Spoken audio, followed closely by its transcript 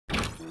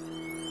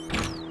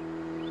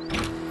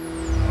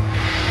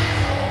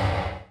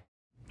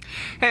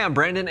Hey, I'm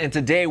Brandon, and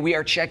today we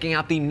are checking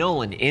out the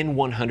Nolan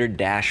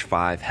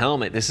N100-5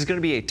 helmet. This is going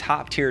to be a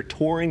top-tier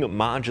touring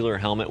modular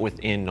helmet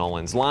within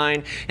Nolan's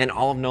line, and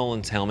all of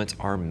Nolan's helmets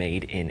are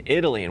made in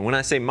Italy. And when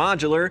I say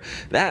modular,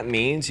 that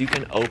means you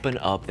can open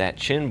up that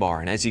chin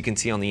bar. And as you can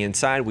see on the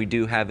inside, we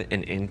do have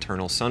an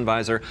internal sun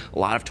visor. A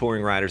lot of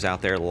touring riders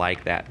out there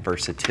like that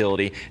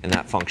versatility and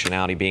that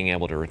functionality, being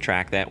able to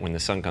retract that when the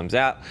sun comes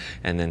out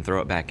and then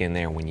throw it back in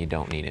there when you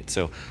don't need it.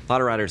 So a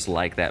lot of riders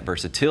like that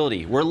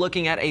versatility. We're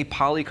looking at a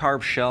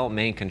polycarb shell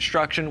main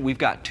construction. We've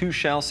got 2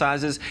 shell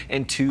sizes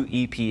and 2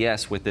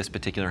 EPS with this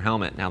particular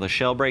helmet. Now the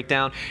shell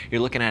breakdown,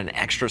 you're looking at an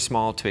extra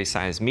small to a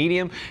size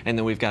medium, and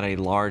then we've got a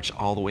large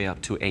all the way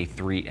up to a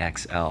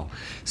 3XL.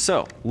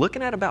 So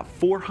looking at about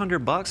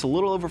 $400, a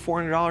little over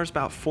 $400,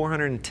 about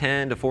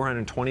 $410 to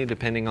 $420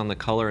 depending on the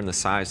color and the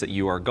size that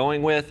you are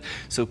going with.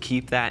 So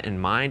keep that in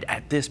mind.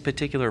 At this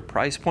particular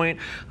price point,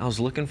 I was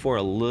looking for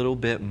a little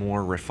bit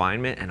more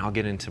refinement, and I'll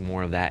get into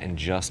more of that in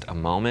just a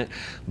moment.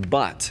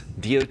 But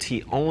DOT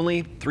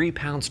only, 3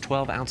 pounds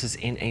 12 ounces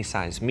in a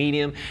size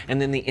medium, and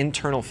then the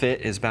internal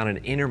fit is about an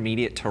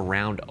intermediate to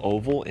round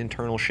oval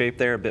internal shape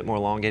there, a bit more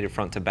elongated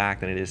front to back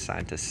than it is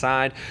side to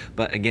side,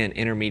 but again,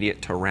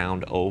 intermediate to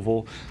round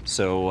oval.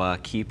 So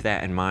keep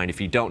that in mind.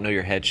 If you don't know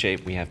your head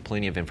shape, we have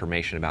plenty of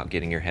information about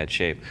getting your head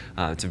shape.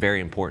 It's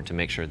very important to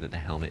make sure that the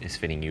helmet is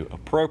fitting you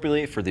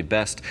appropriately for the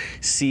best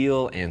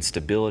seal and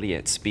stability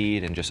at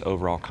speed and just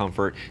overall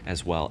comfort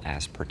as well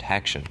as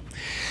protection.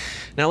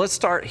 Now let's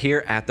start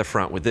here at the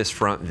front with this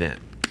front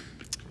vent.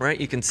 Right,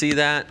 you can see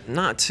that,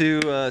 not too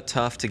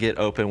tough to get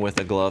open with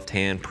a gloved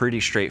hand, pretty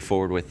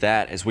straightforward with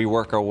that. As we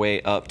work our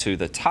way up to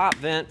the top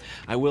vent,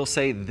 I will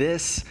say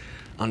this,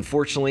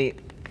 unfortunately,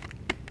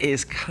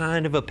 is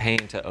kind of a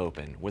pain to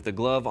open. With a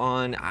glove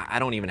on, I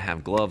don't even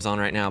have gloves on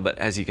right now, but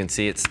as you can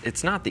see,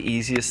 it's not the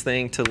easiest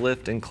thing to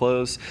lift and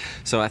close.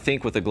 So I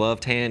think with a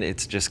gloved hand,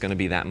 it's just gonna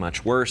be that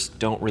much worse.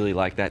 Don't really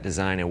like that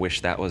design. I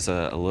wish that was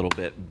a little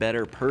bit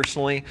better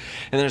personally.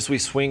 And then as we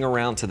swing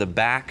around to the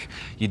back,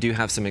 you do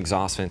have some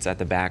exhaust vents at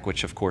the back,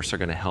 which of course are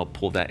gonna help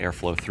pull that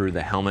airflow through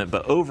the helmet,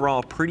 but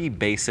overall, pretty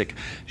basic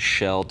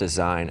shell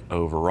design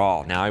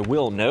overall. Now I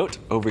will note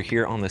over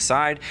here on the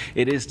side,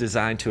 it is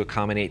designed to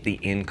accommodate the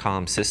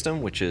INCOM system,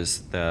 which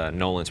is the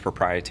Nolan's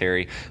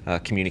proprietary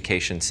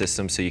communication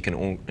system. So you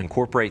can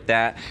incorporate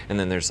that, and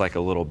then there's like a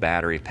little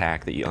battery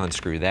pack that you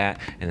unscrew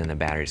that, and then the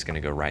battery is going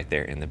to go right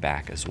there in the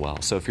back as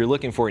well. So if you're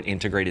looking for an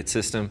integrated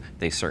system,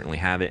 they certainly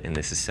have it, and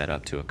this is set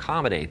up to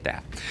accommodate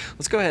that.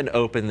 Let's go ahead and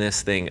open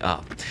this thing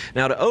up.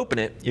 Now to open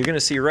it, you're going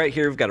to see right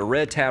here, we've got a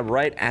red tab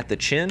right at the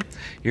chin.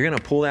 You're going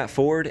to pull that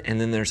forward,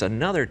 and then there's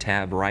another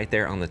tab right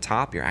there on the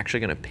top. You're actually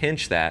going to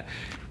pinch that,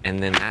 and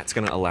then that's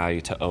going to allow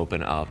you to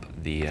open up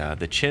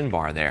the chin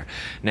bar there.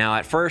 Now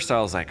at first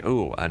I was like,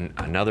 ooh,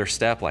 another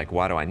step, like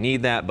why do I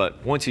need that?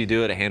 But once you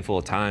do it a handful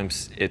of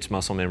times, it's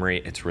muscle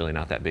memory. It's really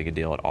not that big a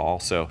deal at all.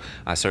 So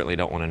I certainly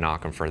don't want to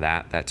knock them for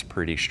that. That's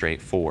pretty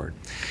straightforward.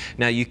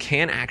 Now you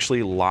can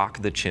actually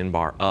lock the chin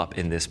bar up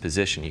in this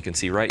position. You can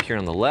see right here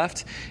on the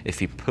left,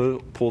 if you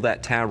pull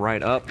that tab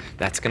right up,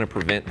 that's going to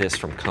prevent this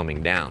from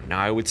coming down. Now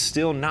I would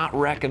still not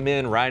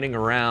recommend riding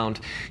around,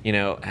 you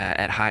know,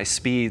 at high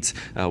speeds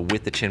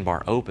with the chin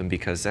bar open,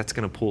 because that's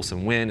going to pull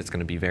some wind. It's going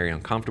to be very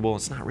uncomfortable.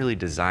 It's not really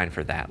designed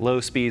for that. Low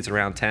speeds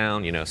around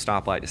town, you know,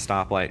 stoplight to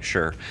stoplight,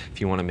 sure.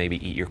 If you want to maybe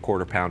eat your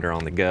quarter pounder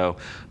on the go,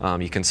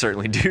 you can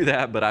certainly do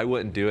that, but I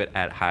wouldn't do it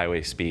at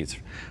highway speeds.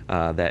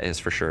 That is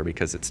for sure,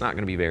 because it's not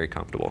going to be very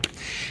comfortable.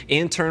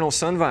 Internal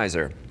sun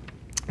visor.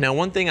 Now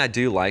one thing I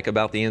do like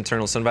about the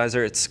internal sun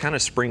visor, it's kind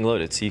of spring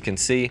loaded. So you can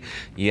see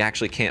you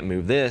actually can't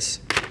move this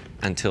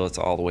until it's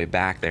all the way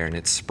back there, and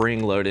it's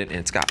spring loaded, and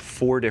it's got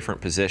 4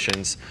 different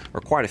positions, or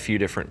quite a few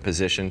different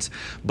positions,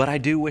 but I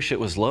do wish it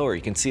was lower.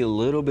 You can see a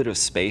little bit of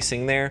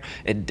spacing there.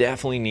 It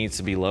definitely needs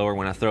to be lower.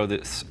 When I throw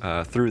this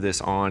threw this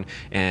on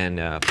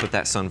and put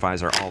that sun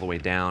visor all the way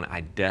down,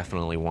 I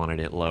definitely wanted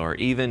it lower.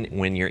 Even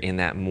when you're in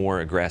that more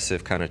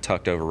aggressive kind of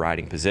tucked over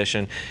riding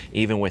position,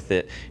 even with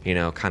it, you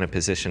know, kind of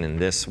positioned in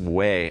this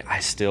way, I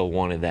still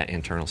wanted that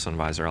internal sun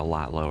visor a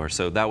lot lower.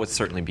 So that would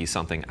certainly be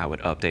something I would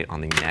update on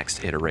the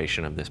next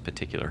iteration of this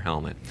particular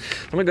helmet.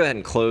 I'm gonna go ahead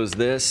and close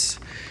this.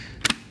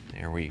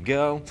 There we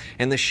go.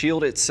 And the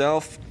shield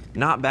itself,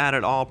 not bad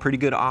at all. Pretty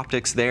good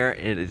optics there.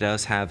 It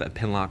does have a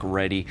Pinlock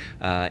ready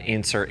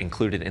insert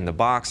included in the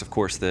box. Of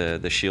course,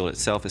 the shield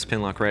itself is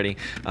Pinlock ready,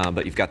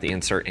 but you've got the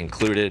insert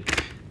included.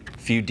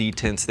 Few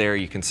detents there.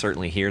 You can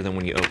certainly hear them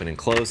when you open and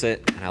close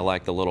it. And I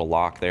like the little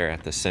lock there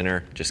at the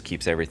center. Just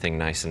keeps everything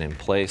nice and in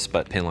place,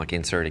 but Pinlock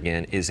insert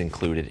again is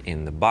included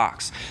in the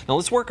box. Now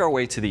let's work our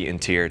way to the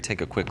interior.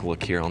 Take a quick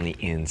look here on the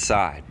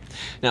inside.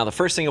 Now, the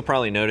first thing you'll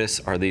probably notice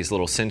are these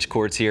little cinch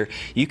cords here.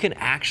 You can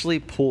actually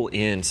pull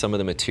in some of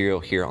the material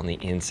here on the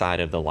inside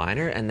of the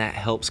liner, and that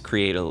helps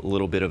create a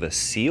little bit of a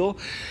seal.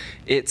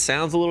 It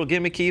sounds a little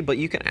gimmicky, but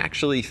you can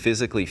actually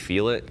physically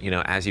feel it,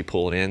 as you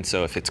pull it in.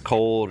 So if it's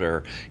cold,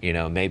 or,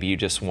 maybe you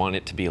just want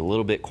it to be a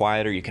little bit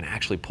quieter, you can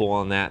actually pull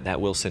on that.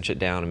 That will cinch it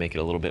down and make it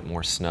a little bit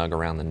more snug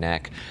around the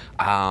neck.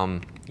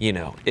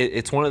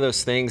 It's one of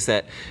those things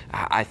that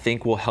I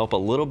think will help a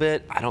little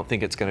bit. I don't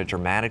think it's going to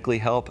dramatically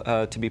help,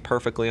 to be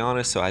perfectly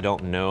honest. So I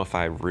don't know if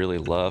I really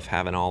love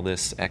having all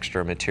this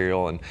extra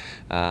material and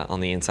on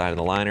the inside of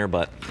the liner,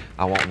 but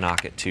I won't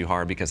knock it too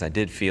hard because I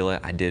did feel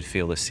it. I did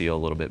feel the seal a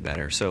little bit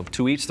better. So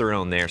to each their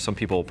own there. Some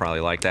people will probably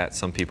like that.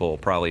 Some people will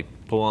probably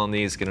pull on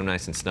these, get them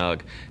nice and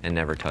snug, and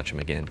never touch them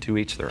again. To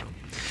each their own.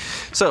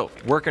 So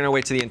working our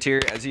way to the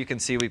interior, as you can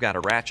see, we've got a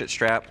ratchet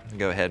strap.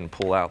 Go ahead and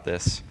pull out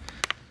this,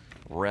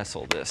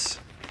 wrestle this.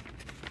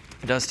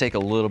 It does take a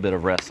little bit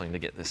of wrestling to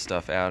get this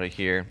stuff out of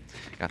here.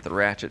 Got the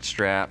ratchet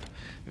strap,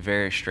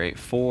 very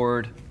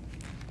straightforward.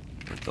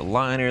 With the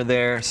liner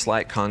there,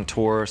 slight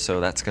contour, so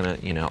that's gonna,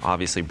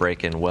 obviously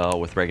break in well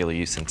with regular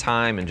use in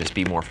time and just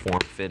be more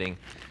form-fitting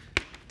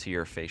to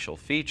your facial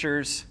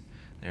features.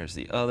 There's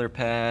the other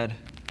pad.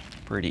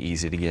 Pretty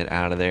easy to get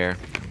out of there.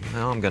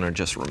 Now I'm gonna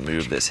just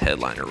remove this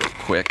headliner real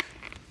quick.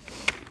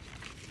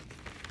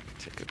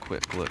 Take a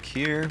quick look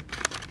here.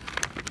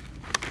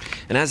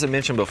 And as I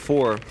mentioned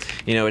before,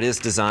 it is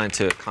designed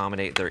to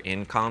accommodate their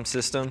in-com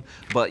system,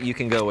 but you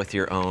can go with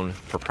your own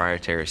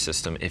proprietary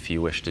system if you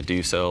wish to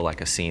do so,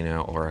 like a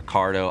Sena or a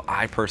Cardo.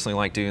 I personally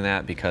like doing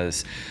that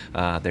because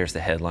there's the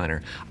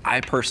headliner.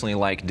 I personally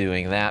like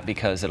doing that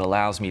because it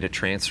allows me to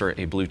transfer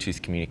a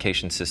Bluetooth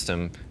communication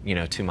system,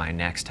 to my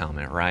next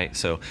helmet, right?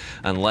 So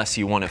unless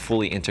you want a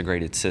fully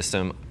integrated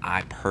system,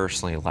 I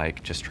personally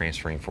like just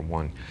transferring from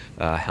one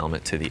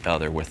helmet to the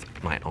other with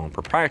my own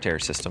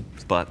proprietary system,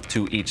 but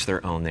to each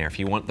their own there. If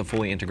you want the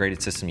fully integrated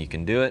system, you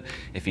can do it.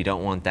 If you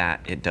don't want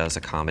that, it does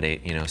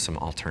accommodate, some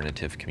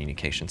alternative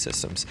communication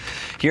systems.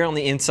 Here on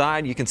the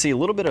inside, you can see a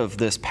little bit of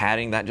this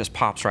padding that just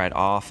pops right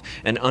off,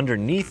 and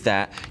underneath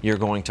that, you're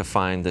going to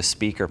find the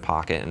speaker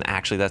pocket, and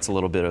actually that's a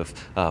little bit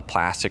of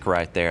plastic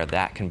right there.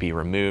 That can be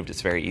removed.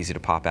 It's very easy to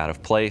pop out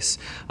of place,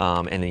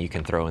 and then you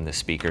can throw in the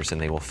speakers and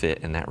they will fit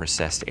in that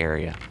recessed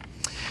area.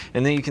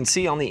 And then you can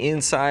see on the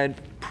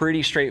inside,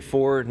 pretty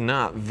straightforward,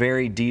 not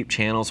very deep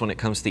channels when it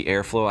comes to the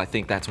airflow. I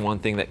think that's one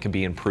thing that could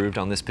be improved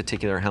on this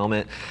particular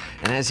helmet.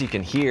 And as you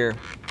can hear,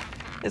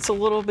 it's a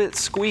little bit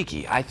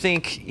squeaky. I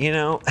think,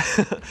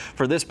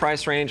 for this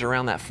price range,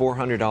 around that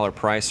 $400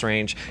 price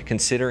range,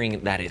 considering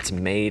that it's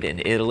made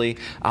in Italy,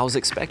 I was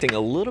expecting a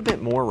little bit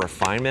more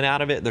refinement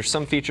out of it. There's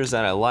some features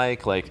that I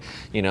like a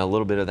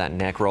little bit of that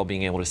neck roll,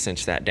 being able to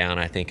cinch that down,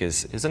 I think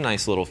is a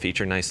nice little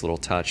feature, nice little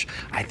touch.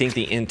 I think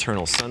the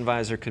internal sun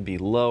visor could be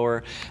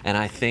lower, and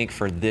I think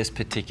for this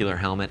particular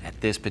helmet,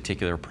 at this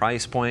particular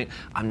price point,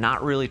 I'm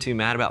not really too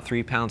mad about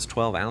 3 pounds,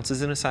 12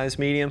 ounces in a size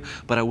medium,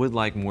 but I would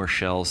like more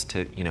shells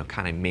to,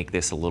 kind of make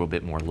this a little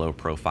bit more low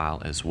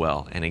profile as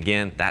well. And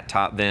again, that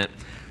top vent,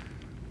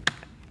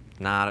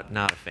 not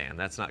a fan.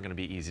 That's not going to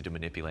be easy to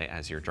manipulate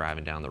as you're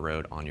driving down the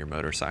road on your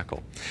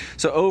motorcycle.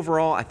 So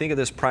overall, I think at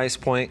this price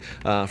point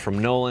from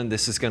Nolan,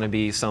 this is going to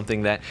be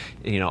something that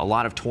a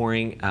lot of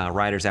touring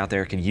riders out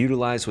there can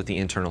utilize with the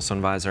internal sun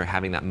visor,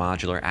 having that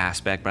modular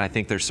aspect. But I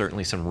think there's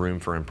certainly some room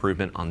for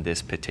improvement on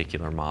this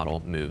particular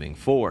model moving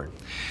forward.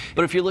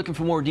 But if you're looking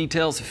for more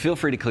details, feel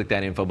free to click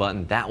that info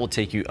button. That will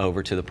take you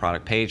over to the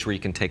product page where you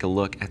can take a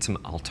look at some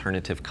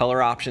alternative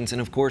color options. And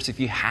of course, if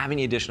you have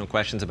any additional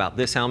questions about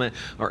this helmet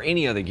or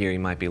any other gear you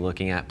might be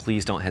looking at,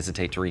 please don't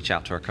hesitate to reach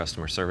out to our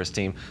customer service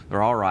team.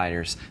 They're all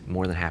riders,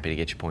 more than happy to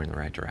get you pointed in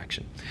the right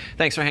direction.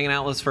 Thanks for hanging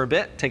out with us for a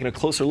bit, taking a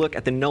closer look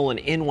at the Nolan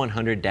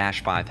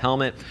N100-5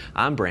 helmet.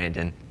 I'm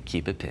Brandon.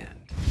 Keep it pinned.